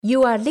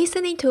You are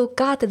listening to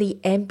Godly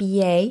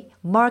MBA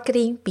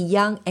Marketing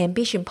Beyond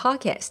Ambition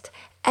podcast,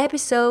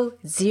 episode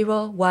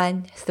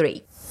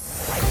 013.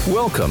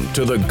 Welcome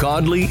to the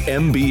Godly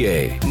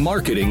MBA,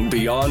 Marketing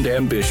Beyond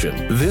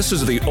Ambition. This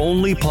is the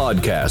only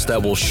podcast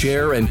that will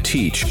share and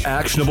teach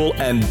actionable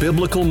and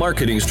biblical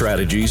marketing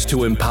strategies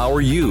to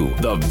empower you,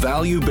 the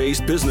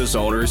value-based business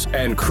owners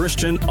and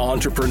Christian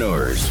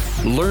entrepreneurs.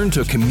 Learn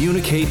to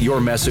communicate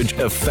your message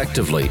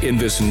effectively in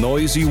this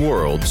noisy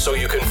world so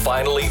you can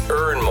finally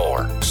earn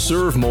more,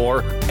 serve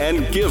more,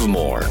 and give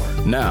more.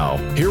 Now,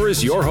 here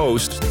is your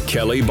host,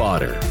 Kelly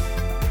Botter.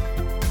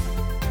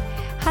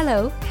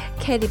 Hello,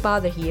 Kelly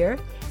Botter here.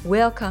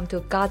 Welcome to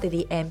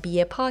Godly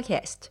MBA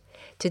podcast.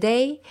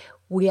 Today,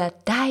 we are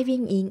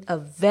diving in a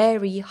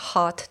very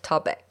hot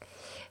topic,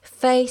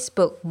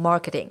 Facebook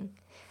marketing,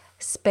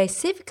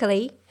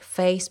 specifically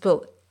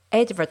Facebook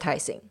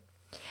advertising.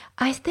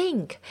 I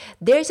think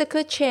there's a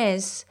good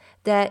chance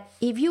that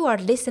if you are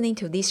listening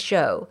to this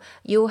show,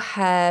 you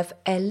have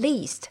at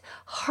least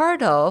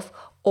heard of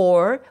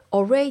or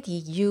already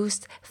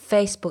used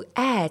Facebook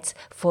ads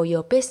for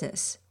your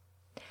business.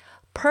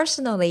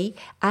 Personally,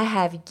 I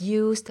have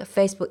used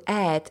Facebook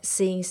ads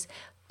since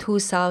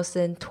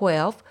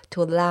 2012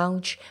 to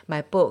launch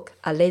my book,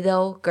 A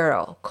Little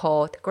Girl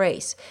Called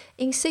Grace,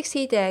 in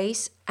 60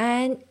 days,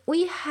 and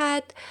we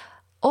had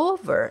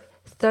over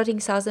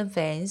 13,000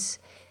 fans,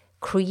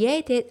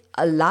 created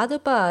a lot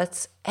of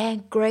buzz,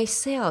 and great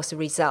sales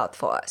result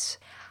for us.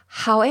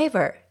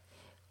 However,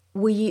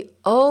 we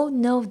all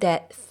know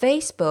that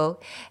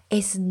Facebook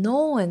is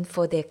known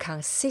for their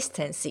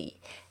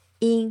consistency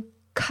in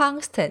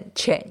constant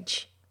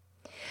change.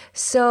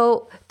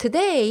 So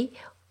today,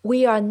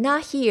 we are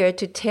not here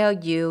to tell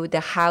you the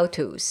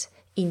how-tos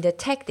in the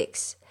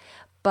tactics,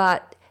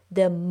 but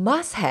the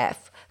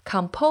must-have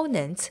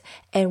components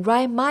and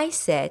right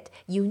mindset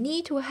you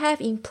need to have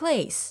in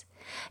place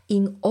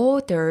in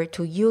order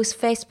to use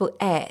Facebook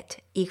ad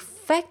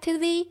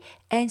effectively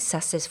and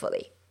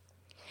successfully.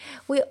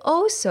 We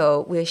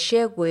also will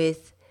share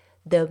with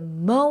the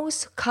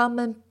most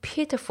common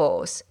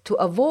pitfalls to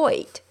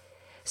avoid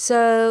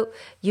so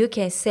you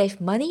can save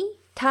money,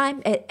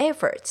 time, and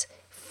effort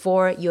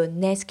for your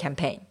next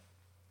campaign.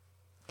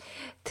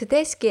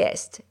 Today's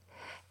guest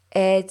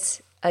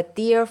is a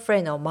dear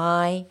friend of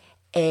mine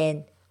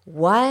and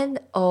one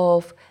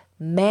of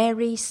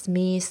Mary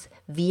Smith's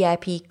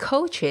VIP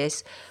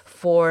coaches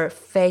for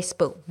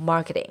Facebook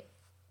marketing.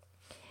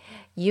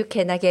 You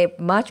cannot get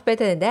much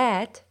better than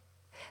that.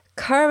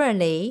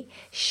 Currently,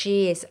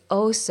 she is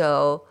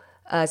also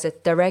as a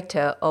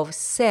director of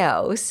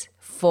sales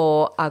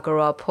for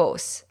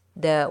Agorapost,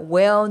 the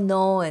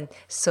well-known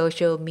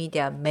social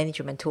media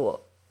management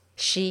tool.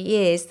 She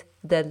is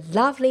the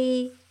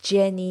lovely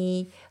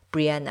Jenny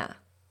Brianna.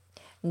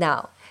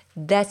 Now,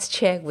 let's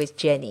check with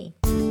Jenny.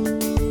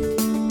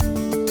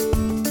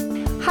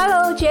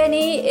 Hello,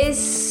 Jenny. It's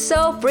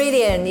so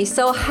brilliant. It's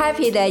so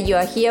happy that you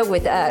are here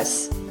with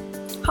us.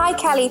 Hi,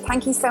 Kelly.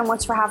 Thank you so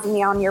much for having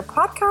me on your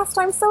podcast.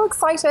 I'm so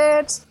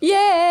excited.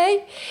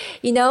 Yay!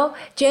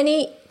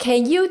 Jenny,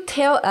 can you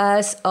tell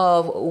us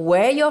of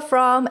where you're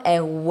from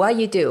and what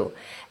you do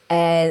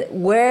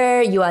and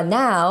where you are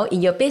now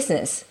in your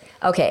business?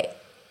 Okay,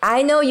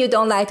 I know you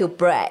don't like to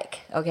brag,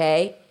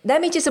 okay? Let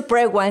me just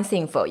brag one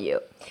thing for you.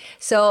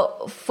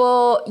 So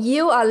for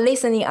you are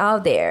listening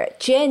out there,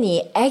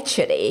 Jenny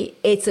actually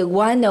is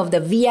one of the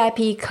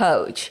VIP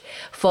coach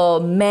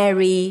for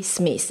Mary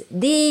Smith,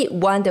 the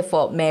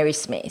wonderful Mary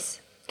Smith,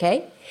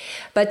 okay?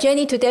 But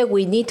Jenny, today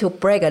we need to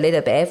brag a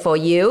little bit for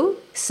you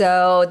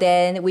so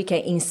then we can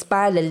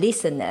inspire the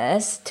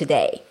listeners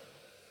today.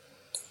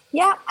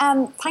 Yeah,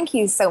 thank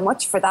you so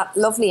much for that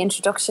lovely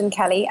introduction,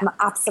 Kelly. I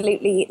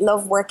absolutely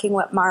love working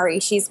with Mari.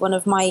 She's one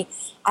of my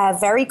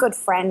very good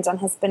friends and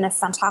has been a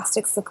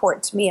fantastic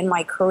support to me in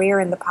my career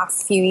in the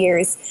past few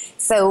years.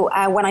 So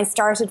when I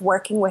started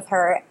working with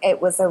her, it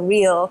was a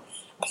real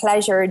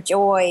pleasure,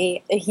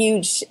 joy, a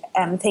huge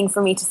thing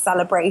for me to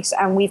celebrate,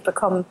 and we've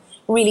become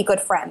really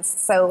good friends.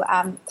 So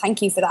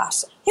thank you for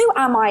that. Who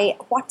am I?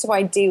 What do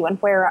I do?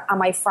 And where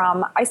am I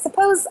from? I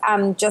suppose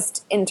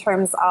just in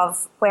terms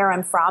of where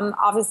I'm from,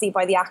 obviously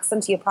by the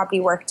accent you probably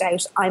worked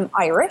out I'm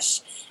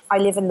Irish. I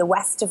live in the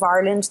west of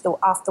Ireland,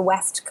 off the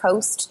west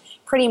coast.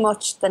 Pretty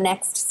much the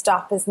next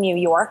stop is New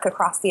York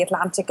across the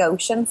Atlantic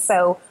Ocean.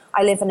 So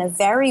I live in a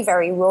very,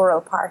 very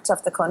rural part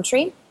of the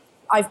country.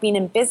 I've been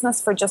in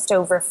business for just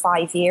over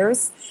 5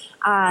 years,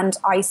 and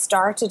I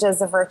started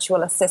as a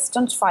virtual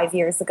assistant 5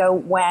 years ago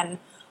when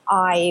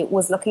I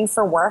was looking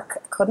for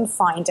work, couldn't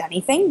find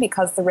anything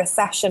because the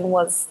recession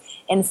was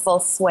in full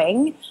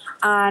swing,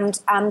 and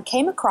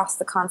came across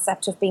the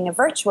concept of being a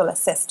virtual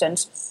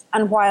assistant.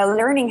 And while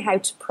learning how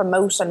to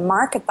promote and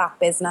market that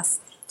business,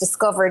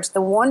 discovered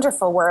the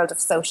wonderful world of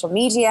social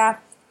media,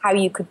 how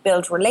you could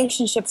build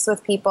relationships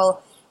with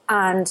people.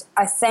 And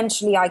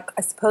essentially, I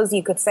suppose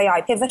you could say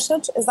I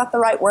pivoted. Is that the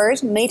right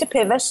word? Made a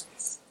pivot.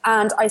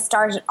 And I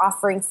started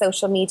offering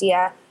social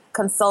media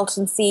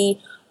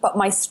consultancy. But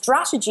my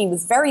strategy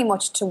was very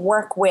much to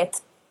work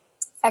with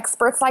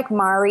experts like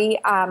Mari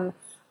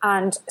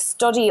and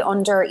study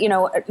under,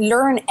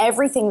 learn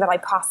everything that I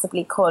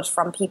possibly could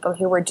from people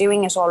who were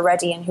doing it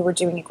already and who were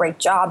doing a great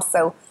job.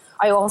 So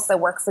I also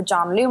work for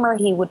John Loomer.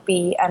 He would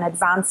be an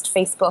advanced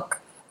Facebook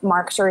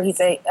marketer. He's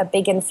a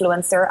big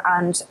influencer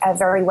and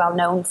very well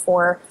known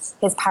for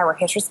his Power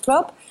Hitters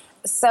Club.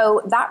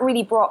 So that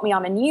really brought me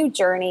on a new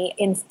journey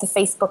in the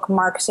Facebook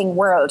marketing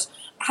world.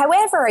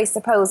 However, I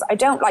suppose I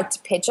don't like to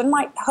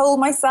pigeonhole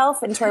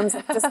myself in terms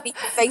of just being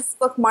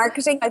Facebook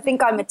marketing. I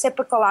think I'm a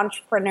typical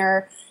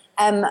entrepreneur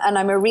and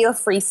I'm a real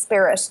free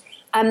spirit.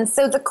 And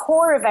so the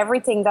core of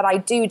everything that I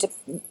do,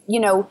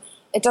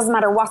 it doesn't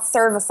matter what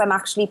service I'm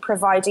actually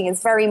providing,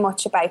 is very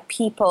much about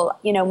people,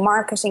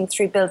 marketing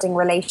through building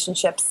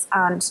relationships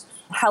and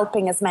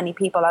helping as many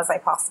people as I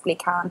possibly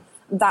can.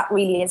 That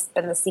really has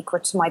been the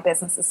secret to my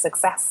business's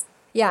success.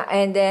 Yeah,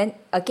 and then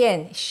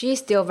again, she's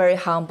still very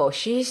humble.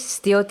 She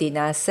still did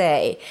not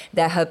say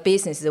that her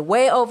business is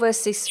way over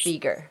 6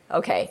 figure.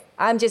 Okay,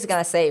 I'm just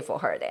going to say it for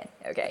her then.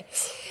 Okay,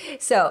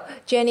 so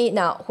Jenny,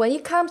 now when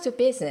it comes to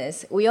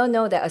business, we all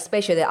know that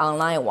especially the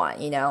online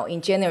one,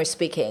 in general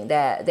speaking,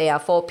 that there are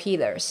 4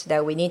 pillars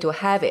that we need to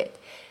have it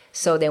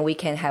so then we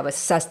can have a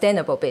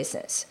sustainable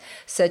business,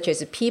 such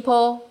as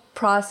people,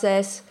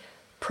 process,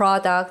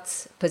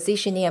 products,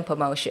 positioning, and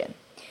promotion.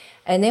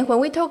 And then when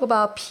we talk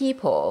about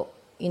people,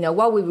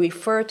 what we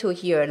refer to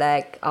here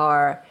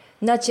are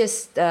not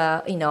just,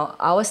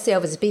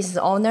 ourselves as business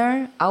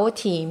owner, our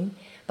team,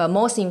 but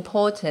most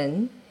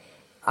important,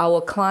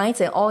 our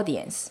clients and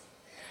audience.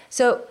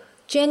 So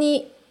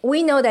Jenny,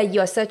 we know that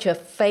you are such a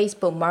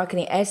Facebook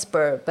marketing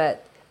expert,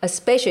 but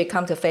especially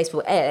come to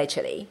Facebook ad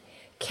actually.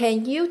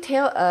 Can you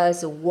tell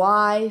us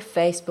why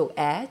Facebook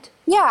ad?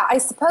 Yeah, I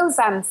suppose.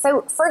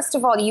 So first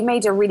of all, you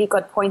made a really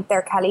good point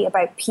there, Kelly,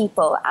 about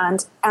people.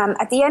 And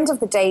at the end of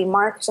the day,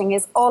 marketing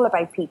is all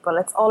about people.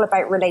 It's all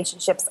about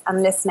relationships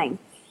and listening.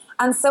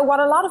 And so what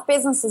a lot of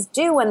businesses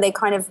do when they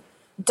kind of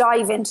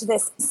dive into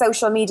this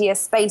social media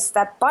space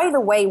that, by the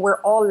way,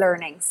 we're all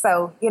learning.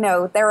 So,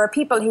 there are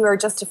people who are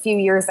just a few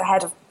years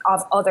ahead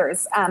of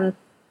others.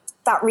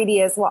 That really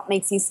is what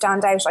makes you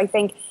stand out. I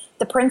think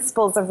the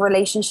principles of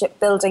relationship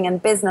building in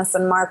business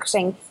and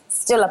marketing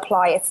still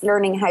apply. It's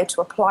learning how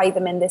to apply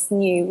them in this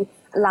new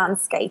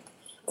landscape.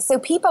 So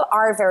people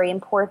are very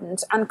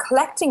important, and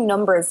collecting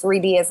numbers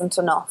really isn't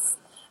enough.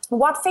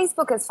 What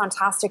Facebook is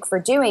fantastic for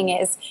doing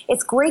is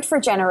it's great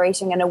for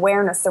generating an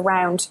awareness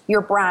around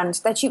your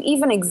brand, that you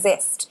even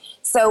exist.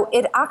 So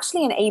it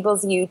actually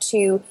enables you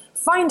to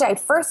find out,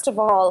 first of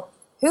all,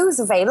 who's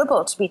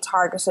available to be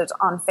targeted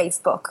on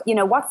Facebook.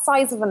 What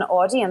size of an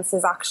audience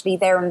is actually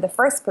there in the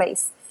first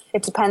place.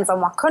 It depends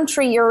on what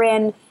country you're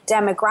in,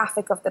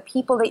 demographic of the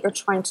people that you're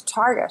trying to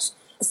target.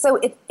 So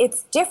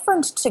it's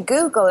different to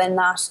Google in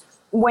that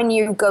when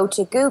you go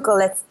to Google,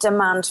 it's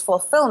demand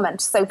fulfillment.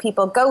 So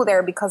people go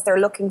there because they're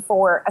looking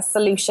for a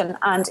solution.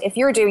 And if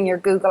you're doing your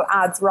Google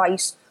ads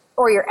right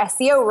or your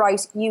SEO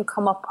right, you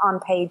come up on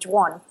page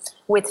 1.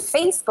 With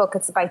Facebook,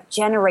 it's about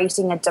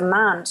generating a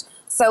demand.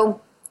 So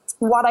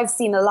what I've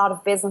seen a lot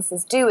of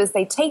businesses do is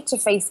they take to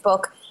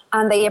Facebook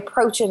and they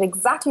approach it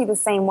exactly the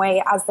same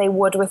way as they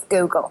would with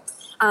Google.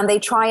 And they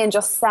try and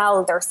just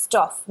sell their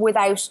stuff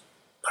without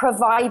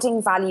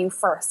providing value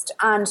first.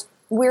 And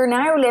we're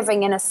now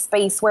living in a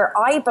space where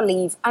I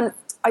believe, and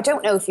I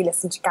don't know if you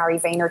listen to Gary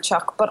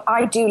Vaynerchuk, but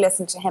I do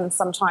listen to him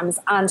sometimes.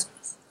 And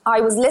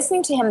I was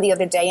listening to him the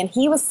other day and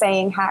he was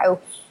saying how,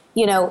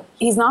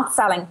 he's not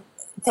selling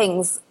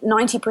things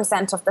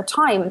 90% of the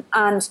time.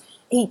 And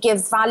he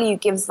gives value.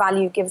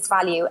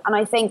 And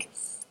I think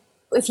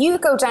if you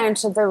go down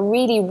to the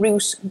really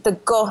root, the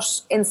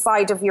gut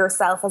inside of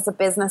yourself as a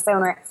business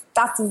owner,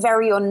 that's a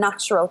very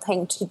unnatural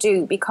thing to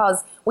do,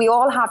 because we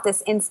all have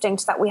this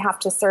instinct that we have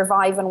to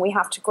survive and we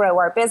have to grow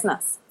our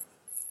business.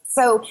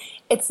 So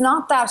it's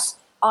not that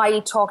I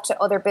talk to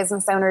other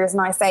business owners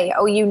and I say,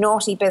 oh, you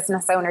naughty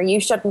business owner, you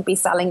shouldn't be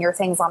selling your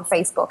things on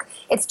Facebook.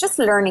 It's just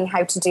learning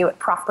how to do it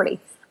properly.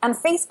 And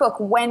Facebook,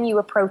 when you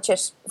approach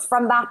it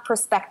from that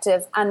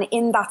perspective and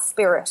in that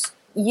spirit,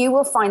 you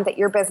will find that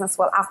your business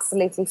will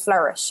absolutely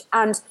flourish.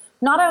 And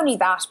not only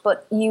that,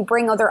 but you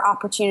bring other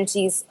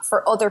opportunities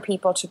for other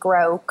people to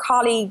grow,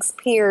 colleagues,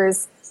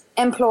 peers,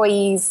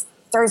 employees.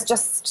 There's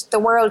just, the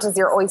world is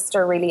your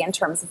oyster really in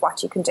terms of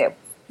what you can do.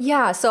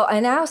 Yeah, so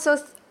and I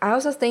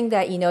also think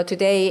that,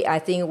 today I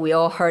think we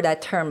all heard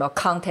that term of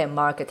content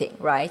marketing,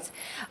 right?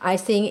 I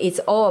think it's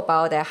all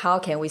about that how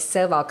can we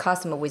serve our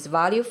customer with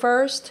value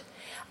first.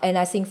 And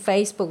I think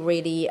Facebook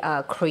really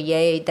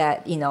create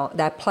that,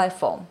 that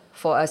platform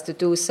for us to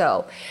do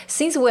so.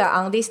 Since we are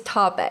on this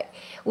topic,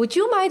 would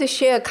you mind to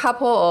share a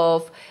couple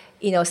of,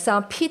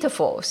 some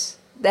pitfalls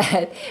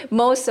that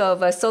most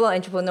of solo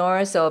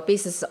entrepreneurs or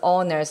business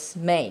owners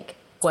make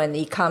when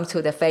it comes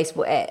to the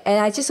Facebook ad? And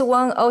I just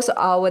want also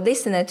our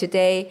listener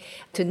today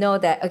to know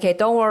that, okay,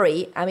 don't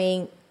worry. I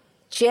mean,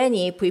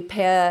 Jenny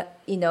prepare,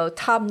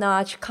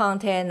 top-notch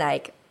content,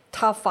 like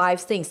top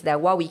 5 things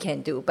that what we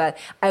can do. But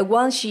I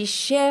want she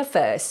share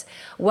first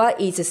what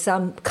is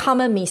some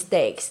common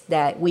mistakes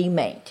that we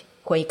made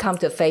when it comes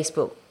to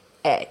Facebook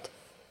ad.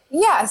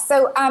 Yeah.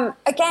 So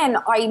again,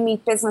 I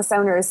meet business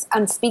owners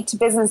and speak to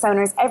business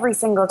owners every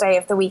single day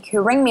of the week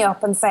who ring me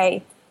up and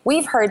say,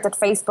 we've heard that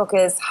Facebook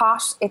is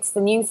hot. It's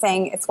the new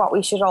thing. It's what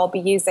we should all be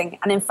using.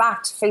 And in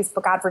fact,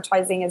 Facebook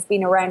advertising has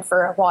been around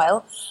for a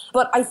while.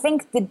 But I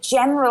think the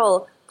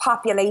general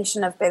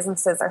population of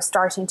businesses are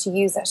starting to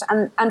use it.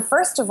 And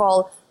first of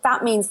all,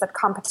 that means that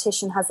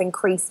competition has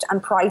increased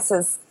and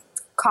prices,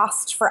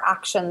 cost for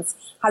actions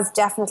has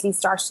definitely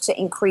started to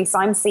increase.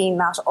 I'm seeing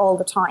that all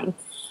the time.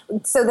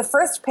 So the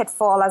first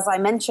pitfall, as I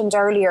mentioned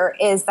earlier,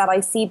 is that I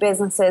see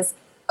businesses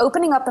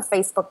opening up a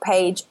Facebook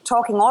page,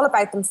 talking all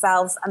about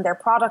themselves and their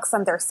products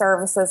and their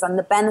services and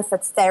the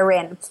benefits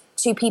therein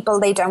to people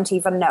they don't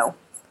even know.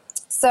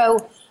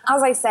 So,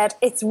 as I said,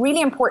 it's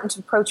really important to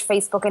approach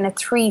Facebook in a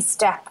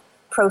 3-step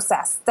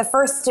process. The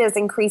first is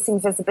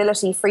increasing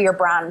visibility for your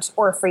brand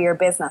or for your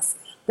business.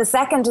 The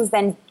second is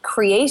then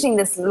creating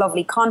this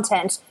lovely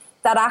content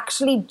that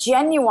actually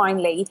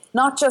genuinely,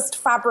 not just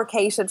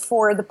fabricated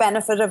for the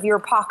benefit of your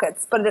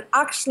pockets, but it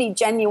actually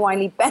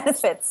genuinely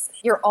benefits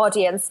your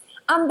audience.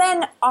 And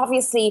then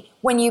obviously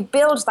when you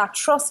build that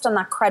trust and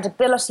that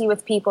credibility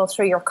with people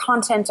through your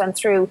content and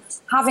through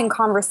having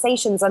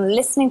conversations and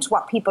listening to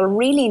what people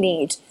really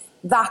need,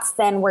 that's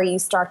then where you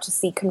start to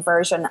see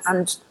conversion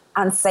and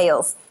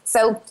sales.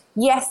 So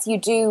yes,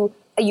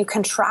 you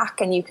can track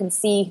and you can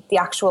see the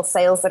actual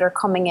sales that are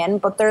coming in,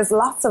 but there's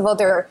lots of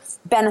other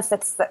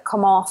benefits that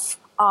come off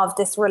of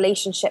this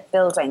relationship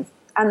building.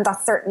 And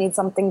that's certainly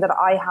something that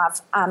I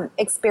have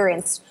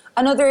experienced.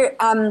 Another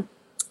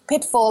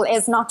pitfall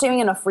is not doing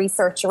enough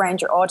research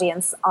around your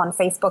audience on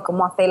Facebook and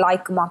what they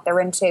like and what they're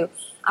into.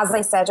 As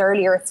I said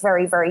earlier, it's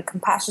very, very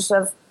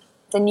competitive.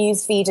 The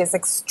news feed is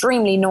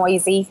extremely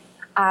noisy.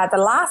 The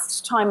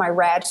last time I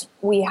read,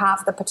 we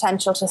have the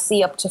potential to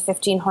see up to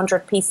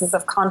 1,500 pieces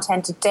of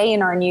content a day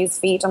in our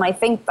newsfeed, and I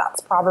think that's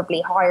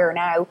probably higher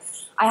now.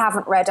 I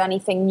haven't read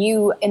anything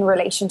new in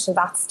relation to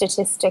that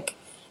statistic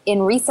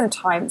in recent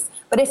times.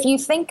 But if you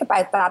think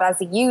about that as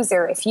a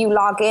user, if you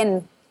log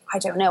in, I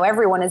don't know,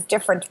 everyone is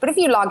different, but if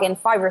you log in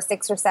 5 or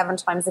 6 or 7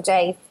 times a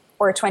day,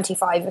 or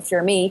 25 if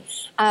you're me,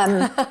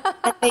 and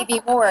maybe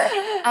more.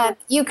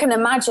 You can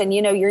imagine,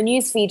 your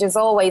newsfeed is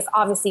always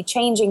obviously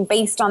changing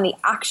based on the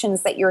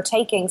actions that you're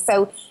taking.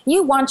 So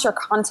you want your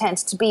content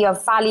to be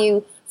of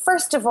value.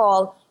 First of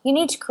all, you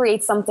need to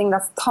create something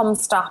that's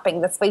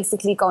thumb-stopping, that's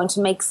basically going to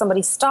make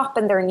somebody stop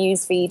in their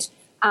newsfeed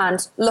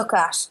and look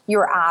at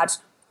your ad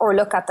or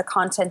look at the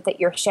content that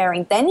you're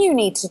sharing. Then you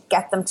need to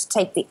get them to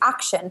take the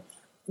action.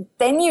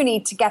 Then you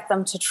need to get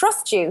them to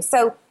trust you.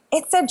 So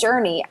it's a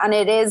journey, and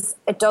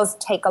it does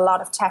take a lot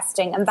of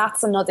testing, and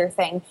that's another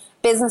thing.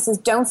 Businesses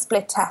don't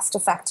split test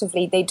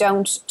effectively. They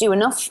don't do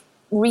enough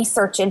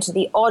research into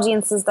the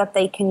audiences that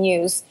they can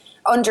use,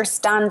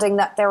 understanding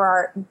that there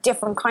are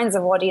different kinds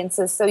of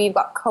audiences. So you've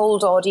got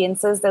cold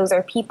audiences. Those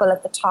are people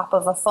at the top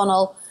of a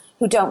funnel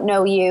who don't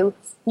know you.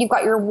 You've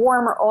got your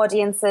warmer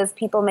audiences,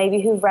 people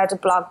maybe who've read a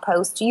blog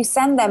post. You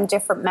send them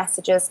different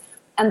messages,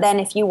 and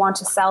then if you want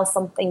to sell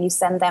something, you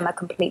send them a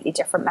completely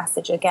different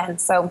message again.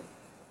 So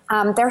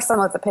there are some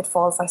of the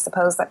pitfalls, I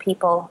suppose, that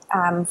people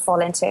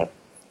fall into.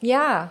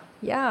 Yeah.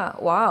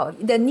 Wow.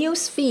 The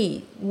news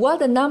feed, what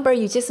the number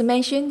you just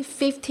mentioned,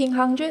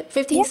 1,500,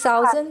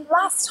 15,000? Yeah,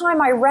 last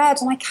time I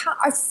read, and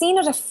I've seen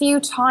it a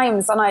few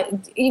times, and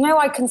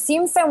I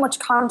consume so much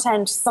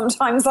content,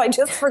 sometimes I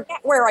just forget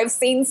where I've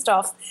seen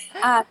stuff.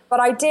 But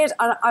I did,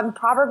 I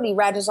probably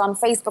read it on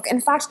Facebook. In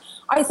fact,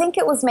 I think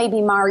it was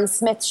maybe Mari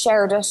Smith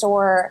shared it,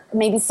 or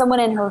maybe someone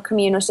in her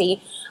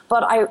community.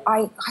 But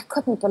I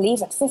couldn't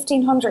believe it.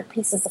 1,500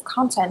 pieces of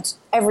content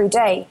every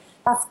day.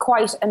 That's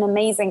quite an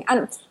amazing.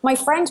 And my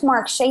friend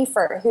Mark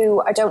Schaefer,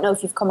 who I don't know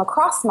if you've come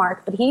across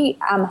Mark, but he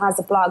has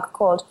a blog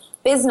called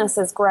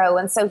Businesses Grow.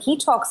 And so he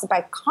talks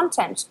about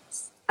content.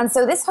 And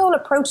so this whole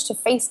approach to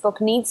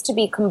Facebook needs to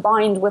be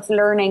combined with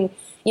learning,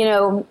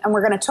 and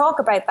we're going to talk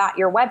about that,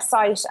 your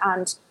website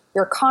and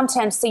your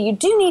content. So you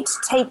do need to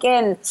take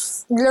in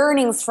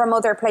learnings from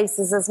other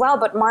places as well.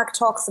 But Mark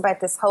talks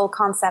about this whole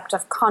concept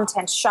of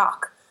content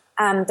shock.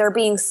 There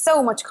being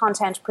so much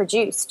content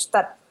produced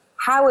that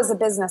how as a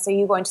business are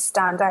you going to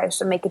stand out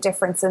and make a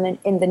difference in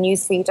the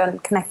newsfeed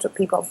and connect with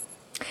people?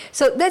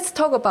 So let's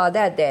talk about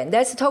that then.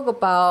 Let's talk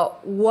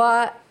about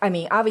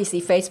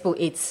obviously Facebook,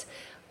 it's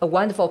a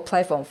wonderful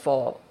platform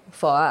for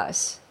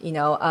us,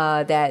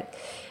 that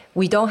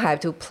we don't have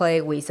to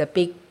play with a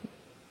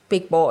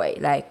big boy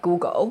like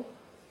Google,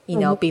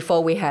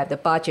 before we have the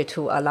budget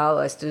to allow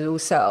us to do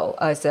so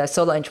as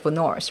solo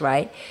entrepreneurs,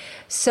 right?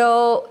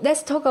 So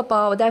let's talk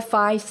about that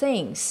 5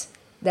 things.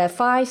 There are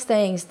 5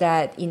 things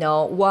that,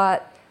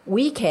 what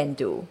we can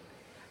do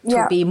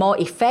to be more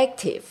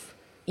effective,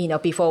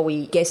 before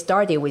we get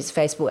started with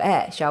Facebook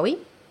ads, shall we?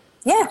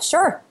 Yeah,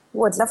 sure.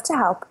 Would love to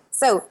help.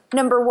 So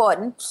number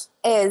 1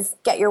 is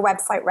get your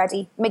website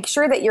ready. Make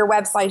sure that your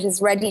website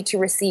is ready to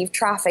receive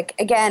traffic.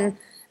 Again,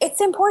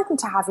 it's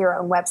important to have your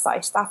own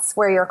website. That's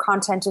where your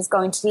content is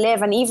going to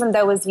live. And even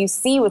though, as you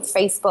see with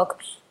Facebook,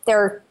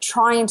 they're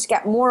trying to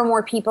get more and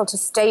more people to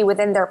stay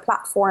within their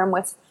platform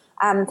with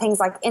things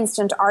like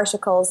instant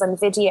articles and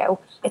video,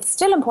 it's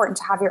still important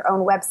to have your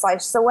own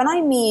website. So when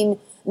I mean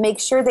make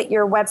sure that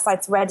your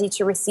website's ready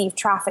to receive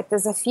traffic,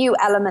 there's a few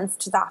elements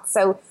to that.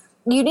 So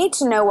you need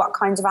to know what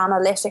kind of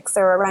analytics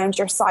are around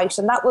your site,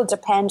 and that will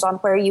depend on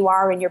where you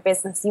are in your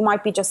business. You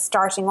might be just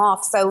starting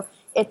off, so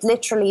it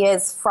literally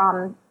is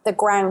from the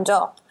ground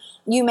up.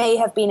 You may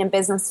have been in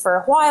business for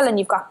a while and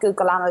you've got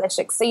Google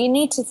Analytics, so you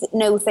need to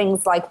know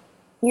things like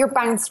your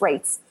bounce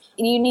rates.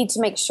 You need to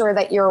make sure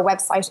that your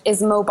website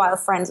is mobile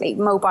friendly.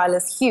 Mobile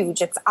is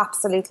huge. It's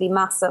absolutely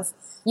massive.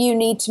 You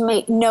need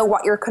to know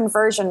what your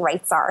conversion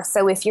rates are.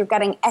 So if you're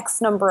getting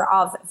X number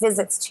of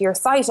visits to your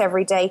site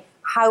every day,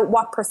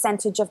 what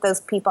percentage of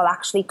those people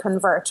actually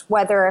convert,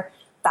 whether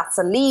that's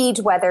a lead,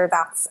 whether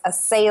that's a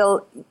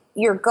sale.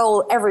 Your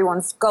goal,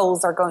 everyone's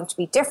goals are going to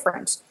be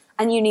different,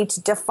 and you need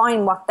to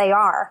define what they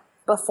are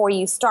before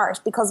you start.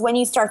 Because when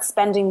you start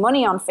spending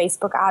money on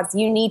Facebook ads,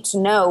 you need to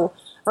know,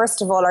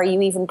 first of all, are you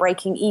even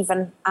breaking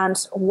even,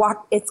 and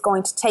what it's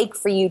going to take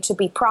for you to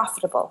be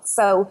profitable.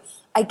 So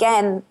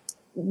again,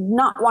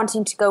 not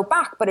wanting to go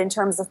back, but in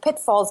terms of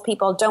pitfalls,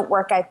 people don't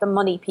work out the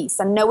money piece,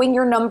 and knowing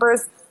your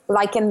numbers,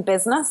 like in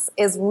business,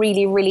 is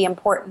really, really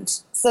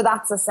important. So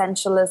that's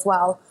essential as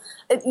well.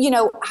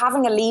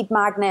 Having a lead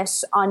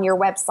magnet on your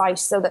website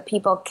so that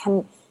people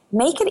can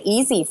make it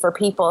easy for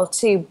people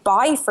to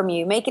buy from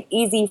you, make it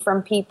easy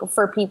for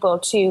people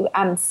to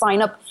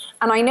sign up.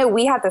 And I know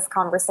we had this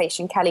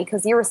conversation, Kelly,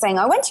 because you were saying,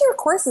 I went to your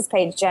courses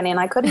page, Jenny, and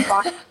I couldn't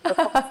buy the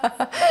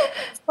course.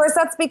 Of course,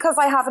 that's because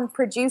I haven't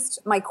produced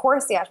my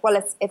course yet.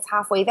 Well, it's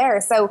halfway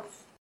there. So,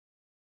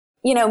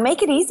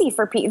 make it easy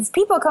for people. It's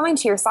people coming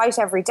to your site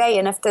every day,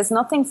 and if there's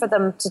nothing for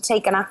them to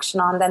take an action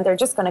on, then they're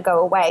just going to go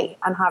away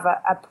and have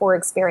a poor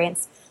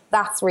experience.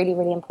 That's really,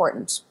 really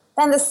important.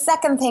 Then the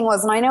second thing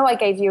was, and I know I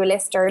gave you a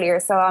list earlier,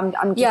 so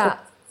I'm just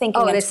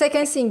thinking. Oh, the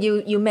second thing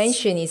you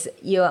mentioned is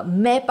you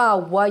map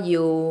out what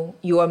your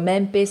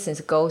main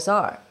business goals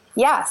are.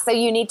 Yeah, so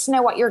you need to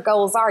know what your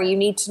goals are. You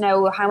need to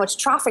know how much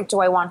traffic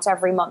do I want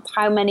every month?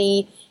 How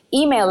many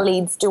email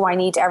leads do I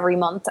need every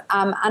month?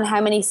 And how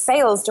many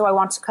sales do I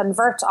want to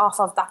convert off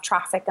of that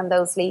traffic and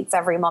those leads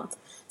every month?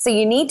 So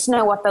you need to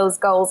know what those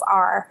goals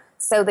are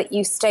so that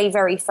you stay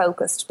very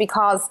focused.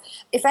 Because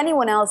if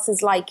anyone else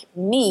is like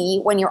me,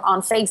 when you're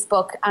on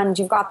Facebook and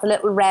you've got the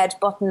little red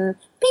button,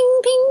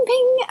 ping, ping,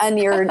 ping, and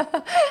you're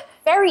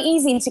very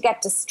easy to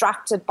get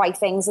distracted by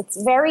things.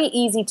 It's very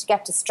easy to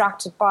get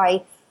distracted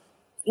by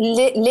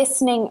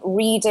listening,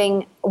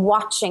 reading,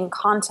 watching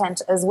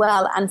content as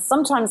well. And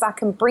sometimes that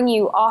can bring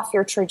you off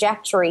your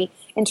trajectory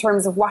in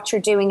terms of what you're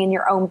doing in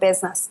your own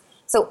business.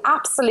 So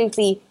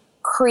absolutely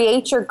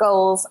create your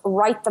goals,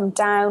 write them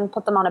down,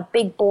 put them on a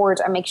big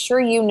board, and make sure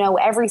you know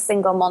every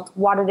single month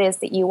what it is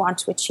that you want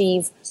to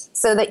achieve,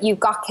 so that you've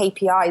got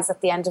KPIs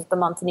at the end of the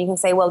month and you can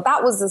say, well,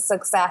 that was a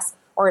success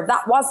or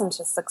that wasn't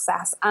a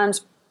success.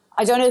 And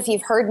I don't know if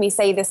you've heard me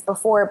say this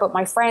before, but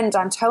my friend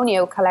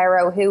Antonio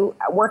Calero, who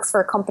works for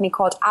a company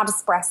called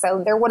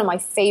Adespresso, they're one of my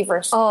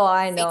favorite. Oh,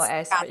 I know.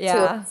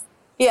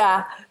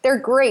 Yeah, they're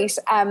great.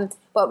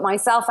 But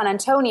myself and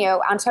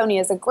Antonio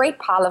is a great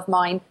pal of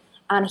mine.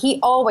 And he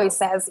always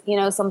says,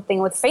 something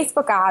with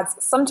Facebook ads,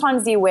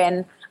 sometimes you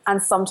win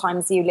and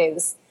sometimes you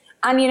lose.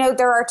 And,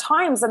 there are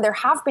times, and there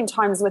have been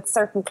times with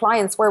certain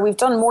clients where we've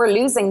done more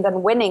losing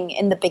than winning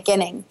in the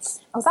beginning.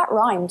 Oh, that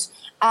rhymed.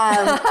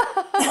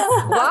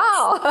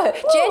 Wow.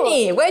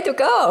 Jenny, way to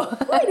go.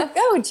 Way to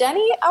go,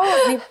 Jenny.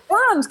 Oh, you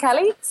planned,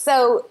 Kelly.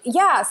 So,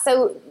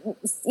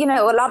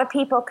 a lot of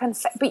people can,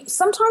 but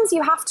sometimes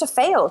you have to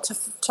fail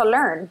to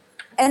learn.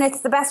 And it's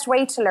the best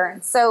way to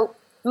learn. So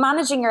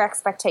managing your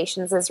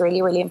expectations is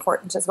really, really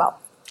important as well.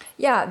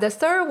 Yeah, the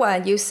third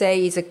one you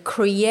say is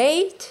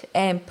create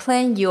and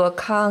plan your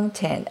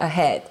content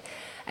ahead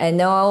and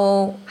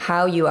know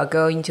how you are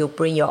going to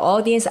bring your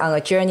audience on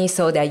a journey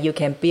so that you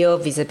can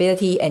build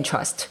visibility and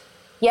trust.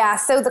 Yeah,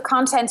 so the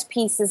content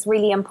piece is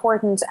really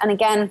important. And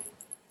again,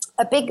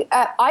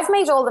 I've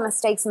made all the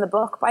mistakes in the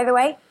book, by the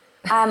way.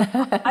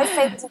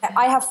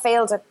 I have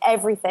failed at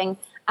everything.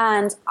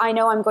 And I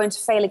know I'm going to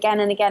fail again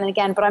and again and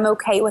again, but I'm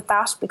okay with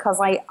that because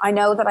I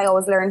know that I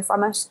always learn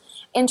from it.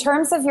 In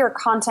terms of your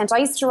content, I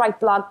used to write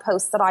blog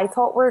posts that I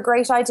thought were a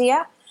great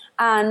idea,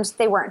 and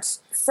they weren't.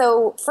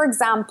 So, for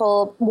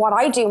example, what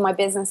I do in my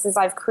business is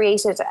I've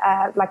created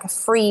a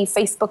free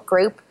Facebook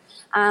group,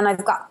 and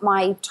I've got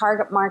my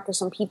target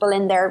market and people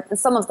in there. And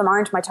some of them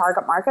aren't my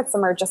target market,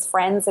 some are just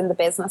friends in the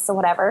business or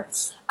whatever.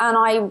 And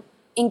I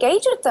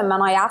engage with them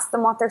and I ask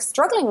them what they're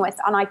struggling with,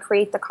 and I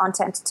create the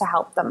content to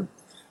help them.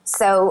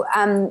 So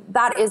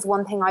that is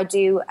one thing I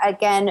do.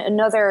 Again,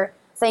 another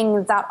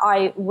thing that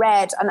I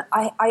read, and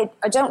I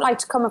don't like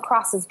to come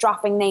across as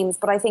dropping names,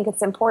 but I think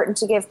it's important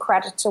to give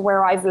credit to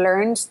where I've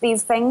learned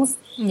these things.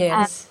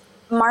 Yes.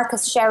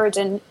 Marcus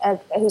Sheridan,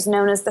 who's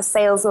known as the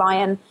Sales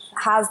Lion,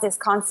 has this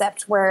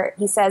concept where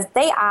he says,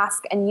 they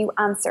ask and you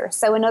answer.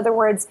 So in other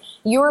words,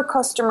 your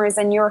customers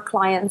and your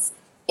clients,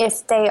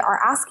 if they are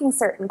asking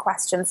certain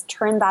questions,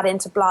 turn that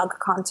into blog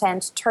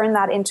content, turn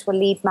that into a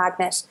lead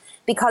magnet,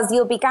 because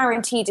you'll be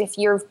guaranteed, if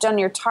you've done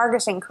your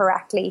targeting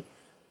correctly,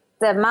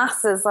 the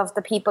masses of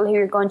the people who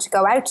you're going to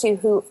go out to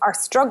who are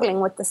struggling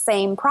with the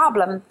same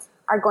problem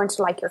are going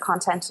to like your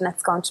content, and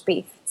it's going to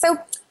be. So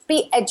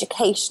be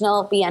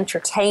educational, be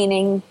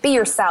entertaining, be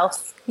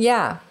yourself.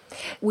 Yeah.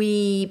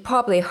 We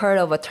probably heard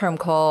of a term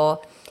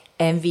called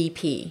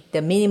MVP,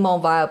 the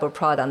minimum viable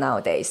product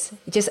nowadays.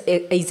 Just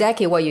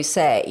exactly what you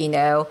say,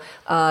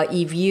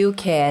 if you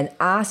can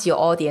ask your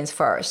audience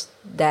first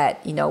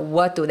that,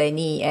 what do they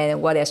need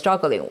and what they're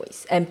struggling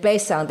with. And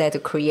based on that to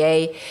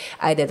create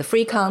either the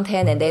free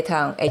content and later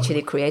on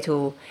actually create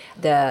to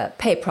the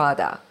paid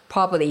product,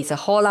 probably it's a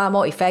whole lot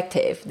more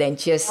effective than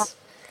just,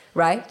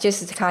 right?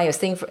 Just to kind of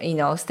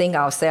think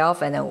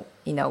ourselves and then,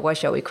 what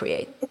shall we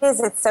create? It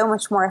is. It's so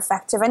much more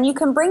effective. And you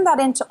can bring that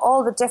into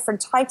all the different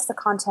types of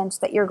content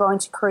that you're going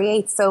to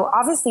create. So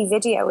obviously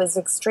video is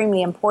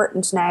extremely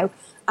important now.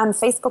 And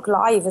Facebook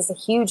Live is a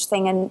huge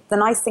thing. And the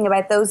nice thing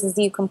about those is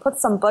you can put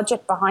some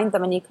budget behind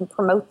them and you can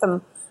promote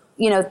them,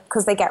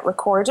 because they get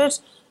recorded.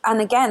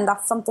 And again,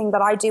 that's something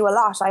that I do a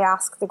lot. I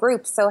ask the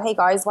group, so, hey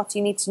guys, what do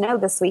you need to know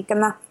this week?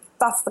 And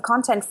that's the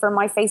content for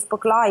my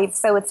Facebook Live.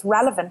 So it's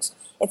relevant.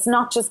 It's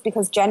not just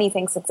because Jenny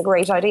thinks it's a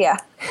great idea.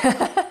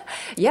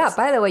 Yeah,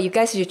 by the way, you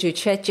guys should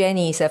check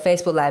Jenny's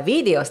Facebook Live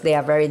videos. They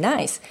are very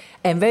nice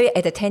and very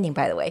entertaining,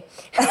 by the way.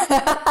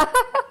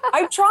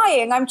 I'm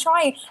trying. I'm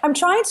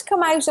trying to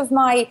come out of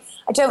I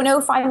don't know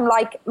if I'm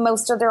like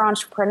most other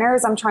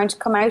entrepreneurs. I'm trying to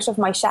come out of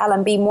my shell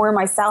and be more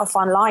myself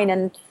online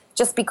and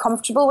just be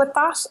comfortable with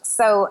that.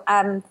 So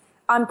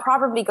I'm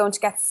probably going to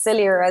get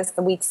sillier as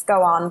the weeks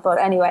go on. But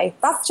anyway,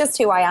 that's just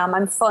who I am.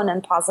 I'm fun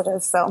and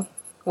positive. So,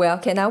 well,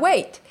 cannot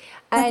wait.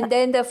 And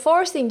then the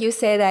fourth thing you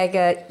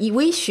said,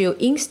 we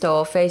should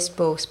install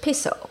Facebook's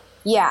Pixel.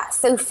 Yeah,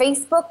 so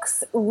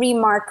Facebook's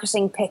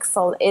remarketing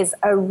Pixel is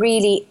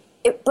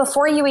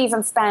before you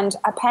even spend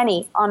a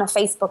penny on a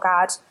Facebook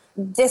ad,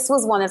 this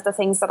was one of the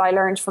things that I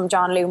learned from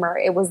John Loomer.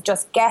 It was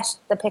just get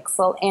the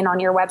Pixel in on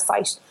your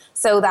website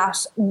so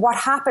that what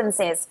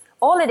happens is,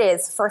 all it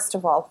is, first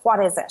of all,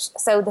 what is it?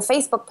 So the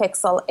Facebook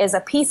Pixel is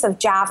a piece of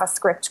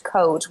JavaScript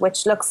code,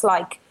 which looks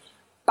like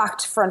back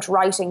to front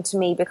writing to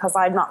me because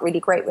I'm not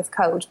really great with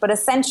code. But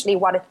essentially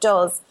what it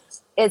does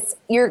is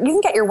you can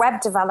get your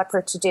web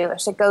developer to do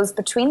it. It goes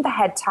between the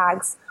head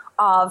tags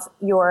of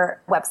your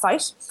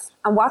website.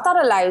 And what that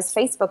allows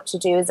Facebook to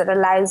do is it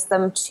allows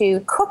them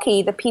to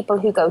cookie the people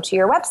who go to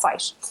your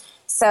website.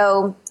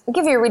 So I'll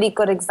give you a really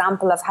good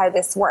example of how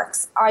this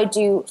works. I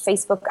do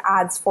Facebook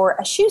ads for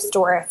a shoe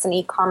store. It's an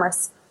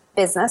e-commerce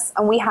business,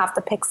 and we have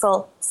the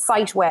Pixel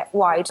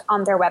site-wide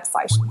on their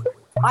website.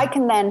 I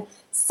can then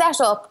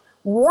set up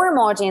warm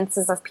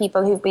audiences of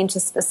people who've been to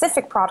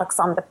specific products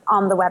on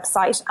the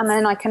website, and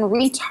then I can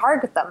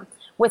retarget them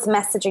with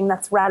messaging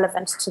that's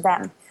relevant to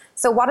them.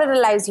 So what it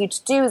allows you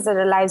to do is it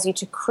allows you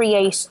to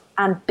create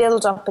and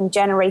build up and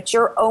generate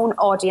your own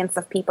audience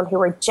of people who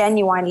are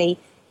genuinely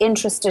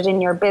interested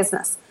in your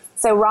business.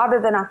 So rather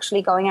than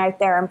actually going out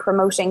there and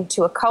promoting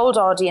to a cold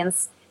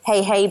audience,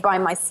 hey, buy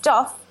my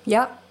stuff,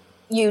 you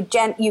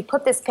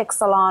put this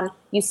Pixel on,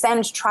 you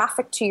send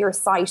traffic to your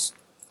site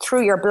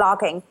through your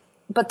blogging,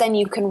 but then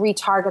you can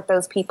retarget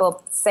those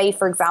people. Say,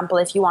 for example,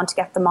 if you want to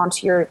get them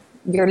onto your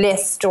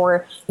list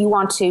or you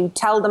want to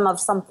tell them of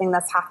something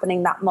that's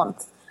happening that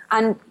month.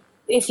 And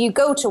if you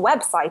go to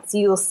websites,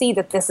 you'll see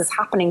that this is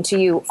happening to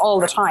you all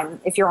the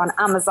time. If you're on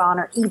Amazon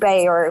or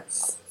eBay or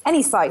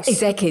any site.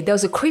 Exactly.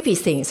 Those are creepy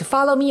things.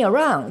 Follow me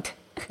around.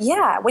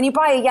 Yeah. When you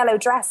buy a yellow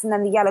dress and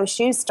then the yellow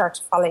shoes start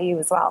to follow you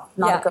as well.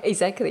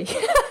 Exactly.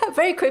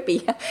 Very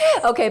creepy.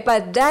 Okay,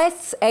 but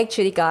that's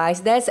actually,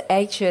 guys,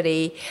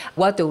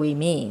 what do we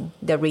mean?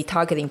 The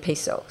retargeting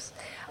pixels.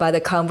 But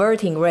the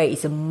converting rate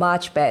is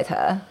much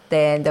better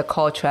than the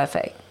cold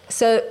traffic.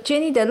 So,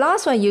 Jenny, the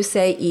last one you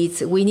say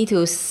is we need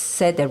to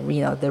set the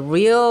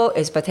real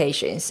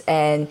expectations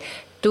and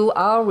do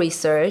our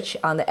research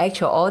on the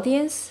actual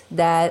audience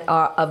that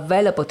are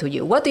available to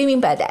you. What do you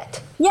mean by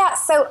that? Yeah,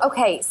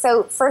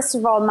 so first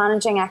of all,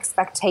 managing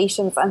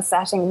expectations and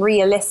setting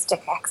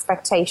realistic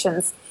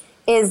expectations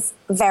is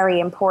very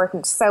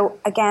important. So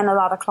again, a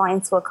lot of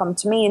clients will come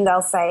to me and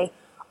they'll say,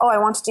 oh, I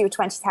want to do a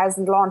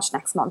 20,000 launch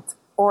next month,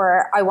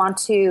 or I want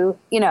to,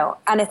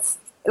 and it's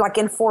like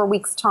in 4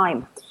 weeks'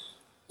 time.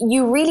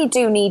 You really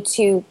do need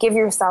to give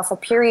yourself a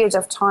period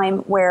of time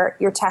where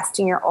you're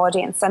testing your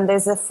audience. And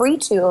there's a free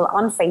tool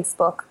on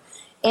Facebook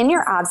in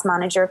your ads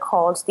manager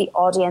called the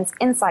Audience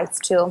Insights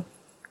tool.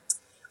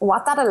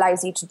 What that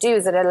allows you to do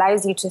is it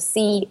allows you to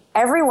see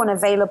everyone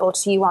available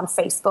to you on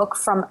Facebook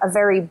from a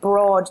very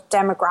broad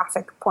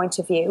demographic point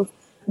of view.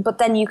 But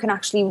then you can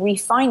actually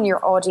refine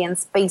your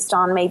audience based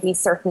on maybe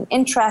certain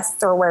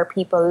interests or where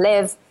people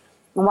live.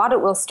 And what it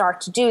will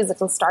start to do is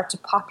it will start to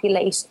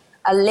populate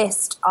a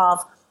list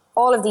of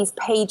all of these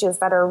pages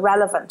that are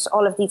relevant,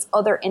 all of these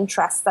other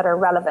interests that are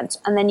relevant.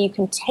 And then you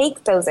can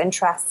take those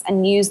interests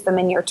and use them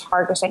in your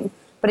targeting.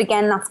 But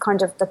again, that's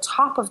kind of the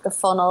top of the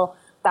funnel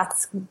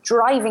that's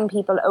driving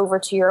people over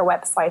to your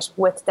website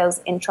with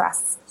those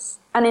interests.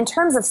 And in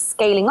terms of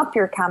scaling up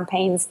your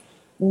campaigns,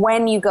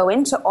 when you go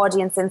into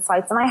audience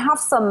insights, and I have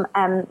some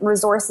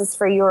resources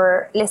for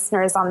your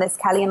listeners on this,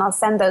 Kelly, and I'll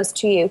send those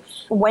to you.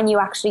 When you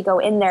actually go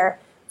in there,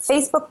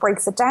 Facebook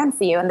breaks it down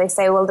for you, and they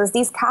say, well, there's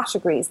these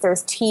categories.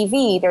 There's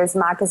TV, there's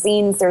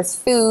magazines, there's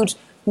food,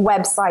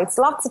 websites,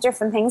 lots of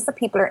different things that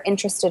people are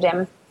interested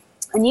in.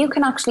 And you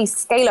can actually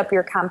scale up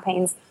your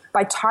campaigns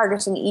by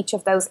targeting each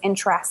of those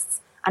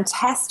interests and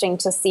testing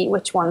to see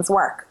which ones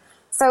work.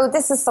 So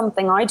this is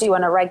something I do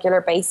on a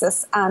regular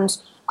basis, and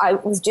I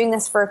was doing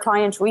this for a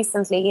client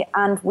recently,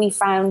 and we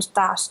found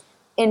that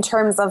in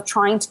terms of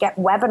trying to get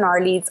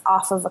webinar leads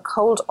off of a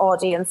cold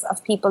audience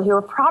of people who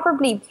are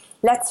probably,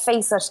 let's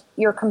face it,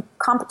 your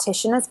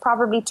competition is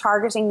probably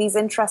targeting these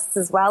interests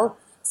as well.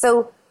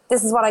 So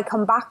this is what I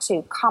come back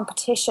to.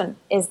 Competition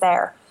is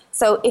there.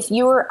 So if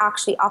you're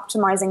actually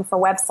optimizing for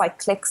website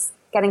clicks,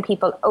 getting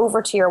people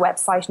over to your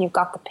website and you've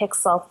got the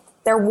pixel,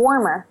 they're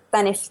warmer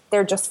than if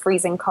they're just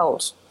freezing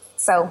cold.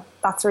 So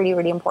that's really,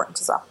 really important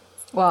as well.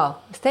 Wow,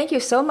 thank you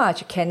so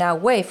much.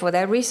 Cannot wait for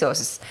that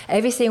resources.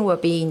 Everything will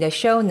be in the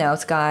show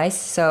notes, guys.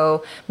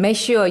 So make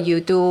sure you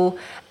do,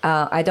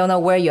 I don't know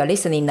where you're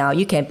listening now.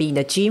 You can be in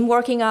the gym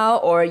working out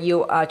or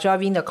you are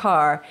driving the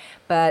car.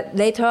 But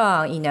later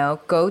on,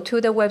 go to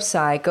the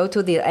website, go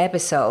to the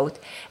episode,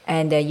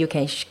 and then you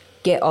can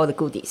get all the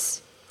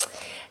goodies.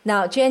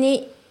 Now,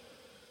 Jenny,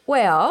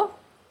 well,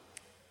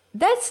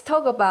 let's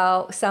talk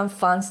about some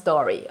fun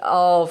story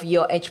of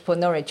your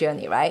entrepreneurial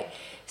journey, right?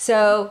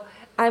 So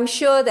I'm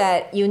sure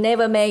that you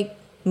never make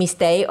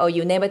mistake or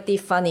you never did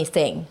funny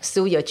thing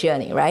through your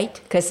journey, right?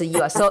 Because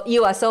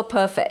you are so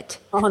perfect.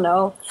 Oh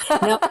no,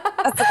 that's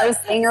what I was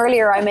saying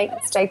earlier. I make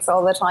mistakes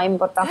all the time,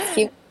 but that's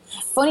cute.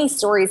 Funny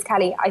stories,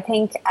 Kelly. I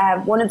think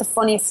one of the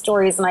funniest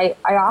stories, and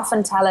I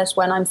often tell it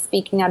when I'm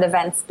speaking at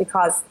events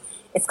because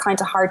it's kind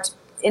of hard.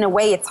 In a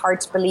way, it's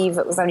hard to believe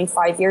it was only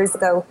 5 years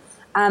ago.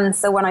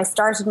 So when I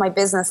started my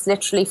business,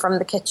 literally from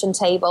the kitchen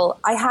table,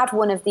 I had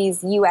one of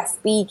these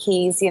USB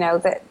keys,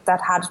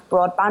 that had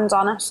broadband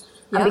on it.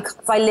 Yeah. And because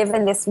I live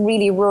in this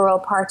really rural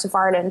part of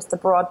Ireland, the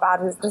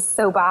broadband is just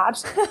so bad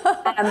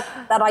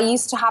that I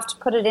used to have to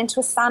put it into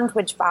a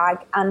sandwich bag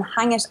and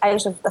hang it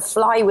out of the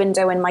fly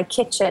window in my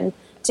kitchen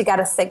to get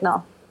a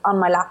signal on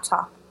my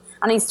laptop.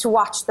 And I used to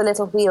watch the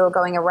little wheel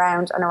going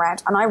around and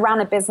around. And I ran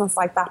a business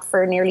like that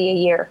for nearly a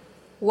year.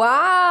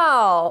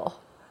 Wow.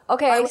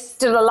 Okay. I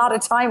wasted a lot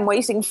of time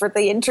waiting for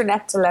the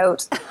internet to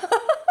load.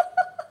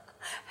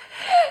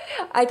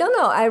 I don't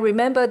know. I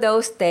remember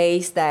those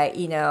days that,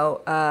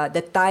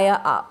 the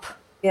dial-up.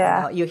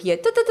 Yeah. You hear,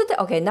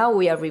 okay, now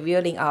we are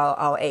revealing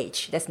our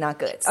age. That's not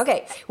good.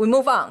 Okay, we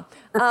move on.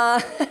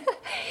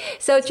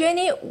 So,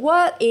 Jenny,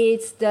 what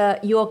is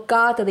your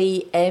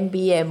godly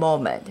MBA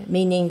moment?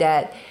 Meaning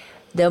that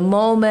the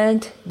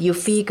moment you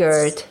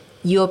figured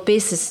your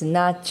business is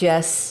not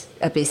just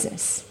a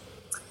business.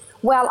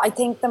 Well, I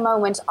think the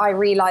moment I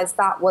realized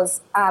that was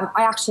I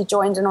actually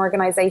joined an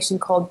organization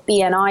called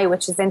BNI,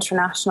 which is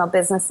International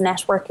Business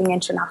Networking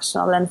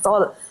International, and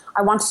thought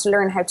I wanted to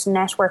learn how to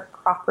network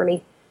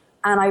properly.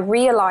 And I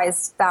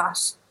realized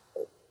that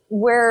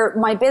where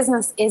my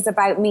business is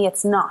about me,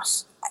 it's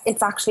not.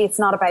 It's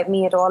not about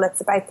me at all. It's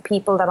about the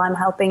people that I'm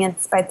helping, and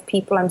it's about the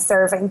people I'm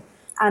serving.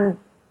 And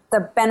the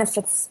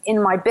benefits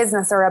in my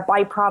business are a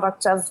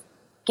byproduct of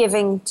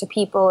giving to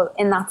people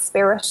in that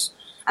spirit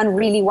and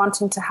really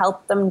wanting to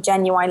help them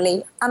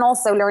genuinely. And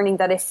also learning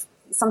that if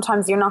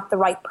sometimes you're not the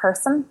right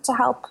person to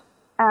help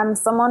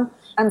someone,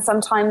 and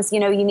sometimes, you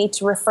need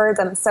to refer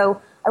them. So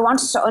I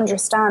wanted to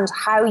understand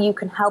how you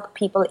can help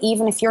people,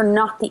 even if you're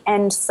not the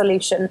end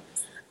solution.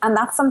 And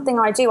that's something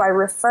I do. I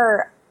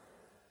refer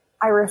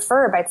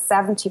about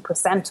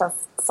 70%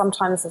 of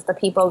sometimes of the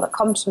people that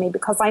come to me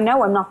because I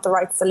know I'm not the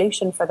right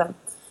solution for them.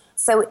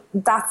 So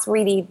that's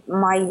really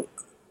my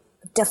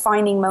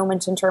defining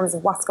moment in terms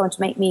of what's going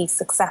to make me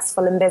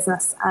successful in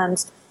business.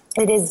 And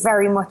it is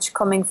very much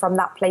coming from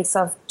that place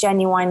of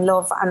genuine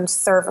love and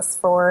service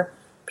for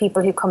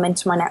people who come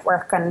into my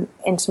network and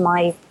into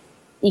my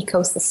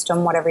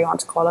ecosystem, whatever you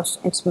want to call it,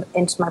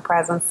 into my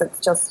presence. It's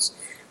just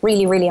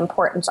really, really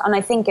important. And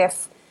I think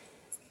if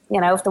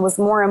there was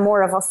more and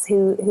more of us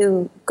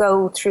who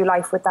go through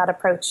life with that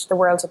approach, the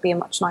world would be a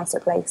much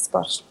nicer place.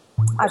 But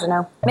I don't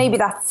know. Maybe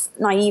that's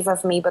naive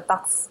of me, but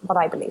that's what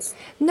I believe.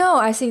 No,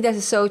 I think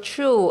that's so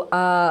true.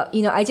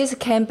 I just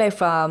came back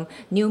from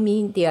New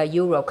Media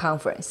Europe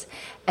conference,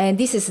 and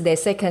this is the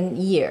second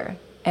year.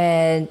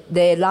 And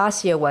the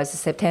last year was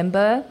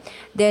September.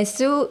 Then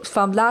still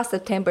from last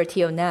September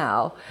till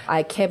now,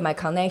 I kept my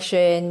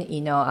connection.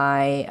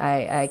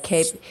 I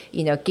kept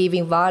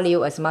giving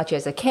value as much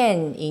as I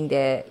can in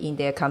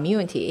the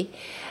community,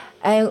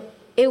 and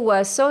it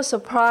was so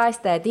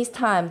surprised that this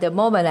time, the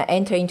moment I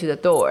enter into the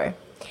door,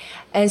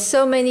 and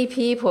so many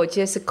people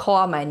just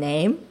call my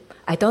name.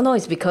 I don't know,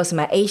 it's because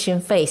my Asian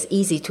face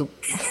easy to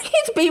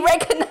be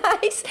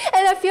recognized.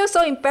 And I feel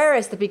so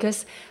embarrassed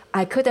because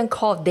I couldn't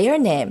call their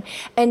name.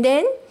 And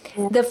then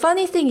the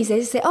funny thing is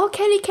they say, oh,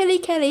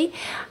 Kelly.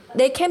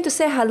 They came to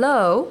say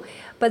hello.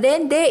 But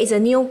then there is a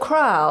new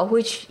crowd,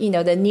 which,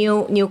 the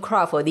new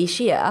crowd for this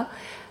year.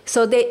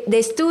 So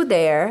they stood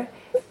there.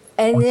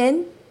 And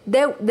then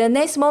the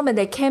next moment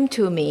they came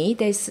to me,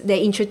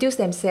 they introduced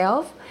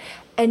themselves,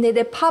 and then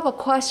they pop a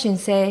question,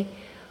 say,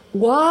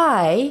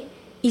 why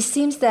it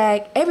seems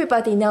like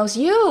everybody knows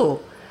you?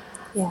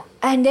 Yeah.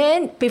 And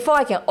then before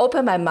I can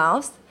open my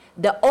mouth,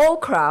 the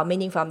old crowd,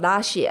 meaning from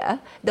last year,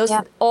 those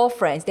old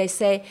friends, they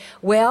say,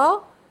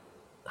 well,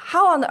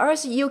 how on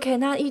earth you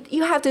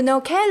have to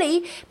know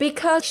Kelly,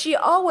 because she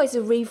always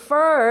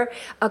refer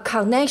a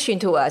connection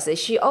to us.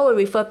 She always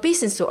refer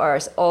business to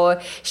us,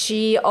 or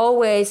she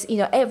always,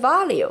 add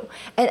value.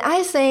 And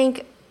I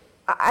think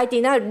I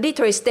did not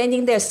literally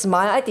standing there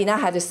smile. I did not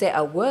have to say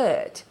a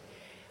word.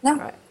 No,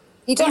 right.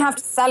 You don't have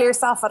to sell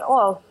yourself at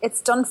all.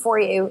 It's done for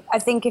you. I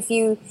think if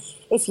you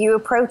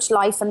approach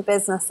life and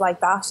business like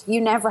that, you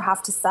never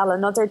have to sell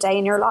another day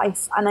in your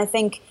life. And I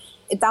think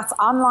that's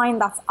online,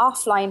 that's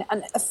offline.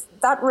 And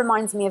that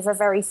reminds me of a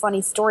very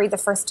funny story. The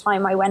first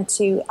time I went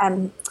to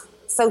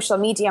social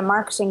media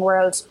marketing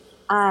world,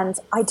 and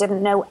I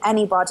didn't know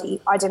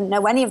anybody. I didn't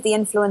know any of the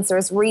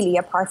influencers really,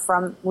 apart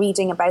from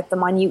reading about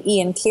them. I knew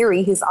Ian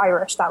Cleary, who's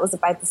Irish. That was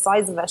about the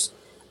size of it.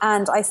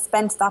 And I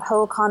spent that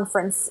whole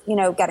conference,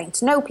 getting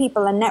to know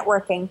people and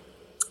networking.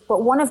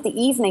 But one of the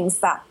evenings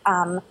that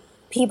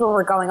people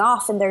were going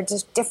off in their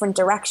different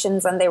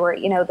directions, and they were,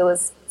 there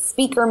was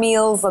speaker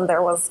meals and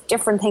there was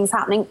different things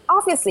happening,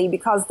 obviously,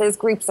 because there's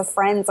groups of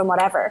friends and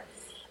whatever.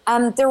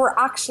 There were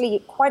actually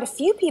quite a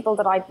few people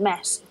that I'd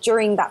met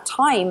during that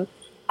time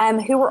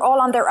who were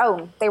all on their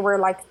own. They were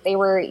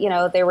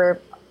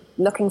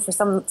looking for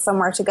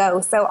somewhere to go.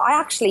 So I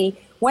actually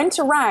went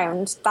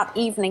around that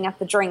evening at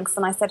the drinks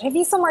and I said, have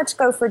you somewhere to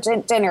go for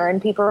dinner?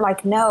 And people were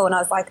like, no. And I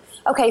was like,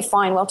 okay,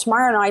 fine. Well,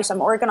 tomorrow night I'm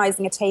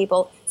organizing a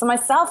table. So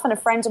myself and a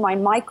friend of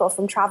mine, Michael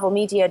from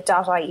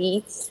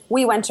travelmedia.ie,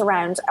 we went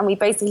around and we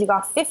basically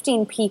got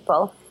 15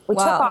 people. We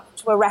took off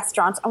to a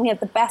restaurant and we had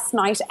the best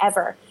night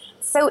ever.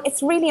 So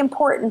it's really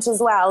important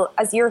as well,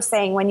 as you're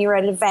saying, when you're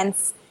at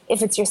events,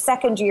 if it's your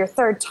second or your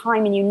third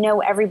time and you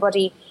know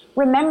everybody,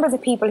 remember the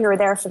people who are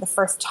there for the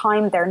first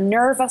time. They're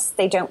nervous.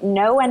 They don't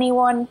know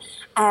anyone.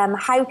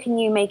 How can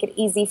you make it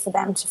easy for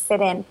them to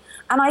fit in?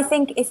 And I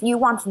think if you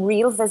want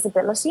real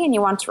visibility and you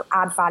want to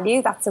add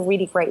value, that's a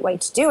really great way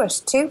to do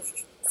it too.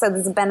 So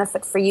there's a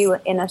benefit for you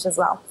in it as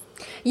well.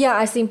 Yeah,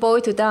 I think boil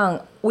it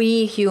down,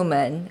 we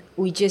human,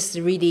 we just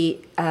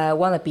really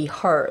want to be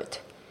heard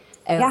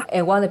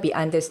and want to be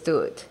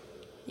understood.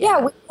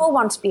 Yeah, we all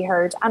want to be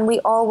heard and we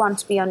all want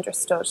to be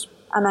understood.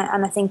 And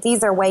I think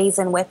these are ways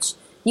in which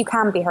you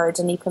can be heard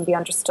and you can be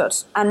understood.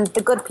 And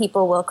the good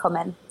people will come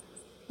in.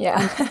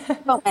 Yeah.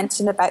 Don't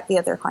mention about the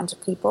other kind of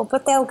people,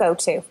 but they'll go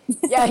too.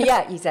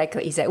 Yeah,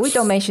 exactly. We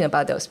don't mention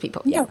about those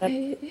people. Yeah.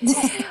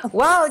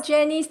 Wow,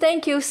 Jenny,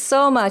 thank you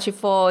so much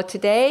for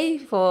today.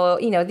 For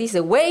this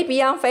is way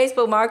beyond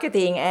Facebook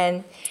marketing,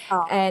 and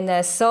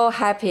so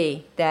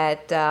happy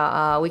that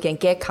we can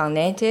get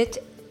connected.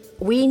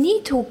 We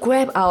need to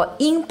grab our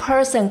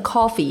in-person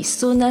coffee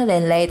sooner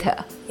than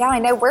later. Yeah, I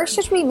know. Where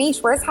should we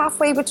meet? We're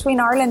halfway between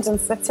Ireland and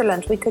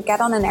Switzerland. We could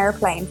get on an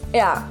airplane.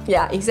 Yeah,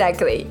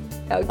 exactly.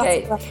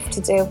 Okay. That's what we have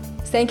to do.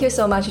 Thank you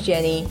so much,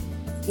 Jenny.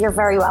 You're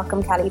very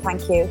welcome, Kelly.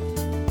 Thank you.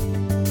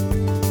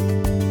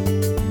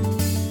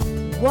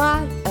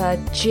 What a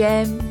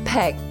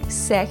jam-packed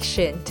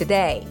section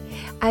today.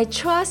 I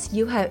trust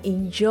you have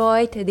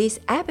enjoyed this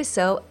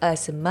episode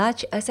as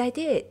much as I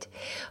did.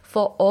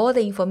 For all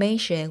the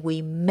information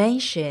we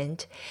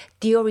mentioned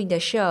during the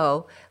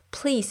show,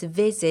 please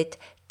visit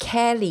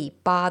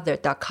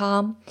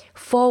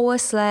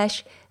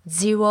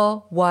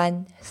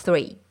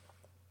kellybother.com/013.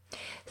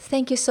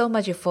 Thank you so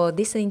much for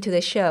listening to the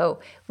show.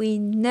 We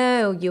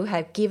know you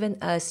have given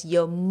us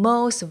your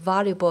most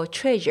valuable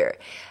treasure,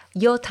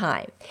 your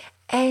time,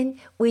 and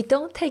we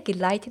don't take it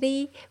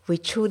lightly. We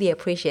truly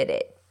appreciate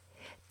it.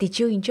 Did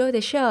you enjoy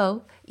the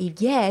show? If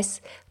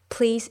yes,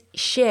 please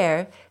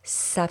share,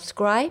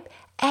 subscribe,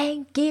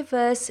 and give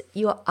us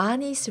your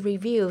honest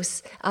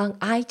reviews on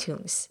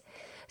iTunes,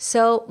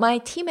 so my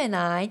team and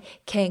I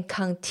can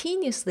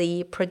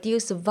continuously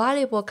produce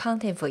valuable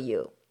content for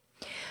you.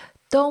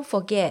 Don't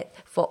forget,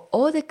 for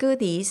all the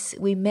goodies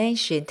we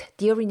mentioned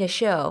during the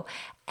show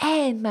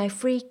and my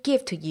free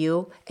gift to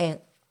you and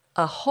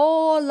a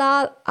whole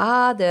lot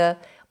other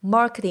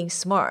marketing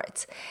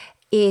smarts,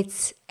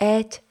 it's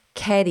at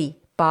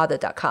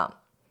kellybother.com.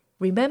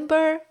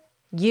 Remember,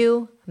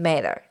 you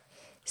matter.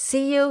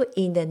 See you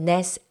in the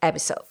next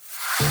episode.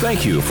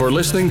 Thank you for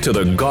listening to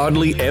the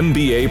Godly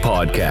MBA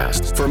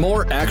podcast. For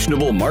more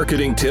actionable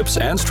marketing tips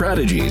and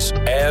strategies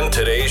and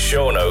today's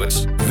show notes,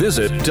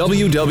 visit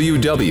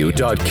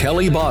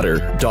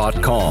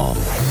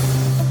www.kellybother.com.